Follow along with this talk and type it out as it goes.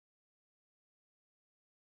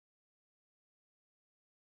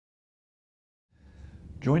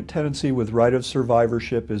Joint tenancy with right of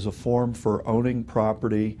survivorship is a form for owning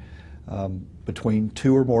property between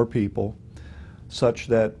two or more people, such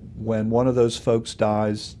that when one of those folks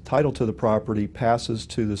dies, title to the property passes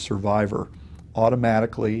to the survivor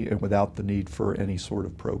automatically and without the need for any sort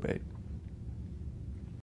of probate.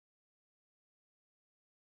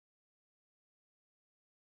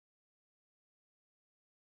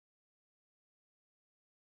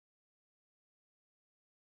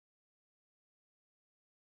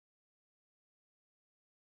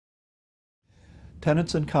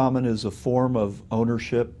 Tenants in common is a form of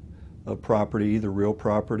ownership of property, either real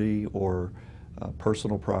property or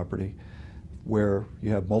personal property, where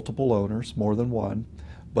you have multiple owners, more than one,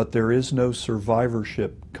 but there is no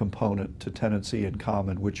survivorship component to tenancy in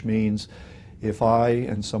common, which means if I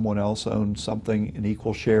and someone else own something in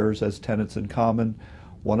equal shares as tenants in common,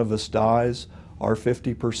 one of us dies, our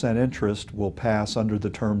 50% interest will pass under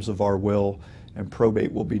the terms of our will, and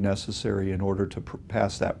probate will be necessary in order to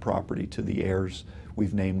pass that property to the heirs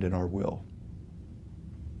we've named in our will.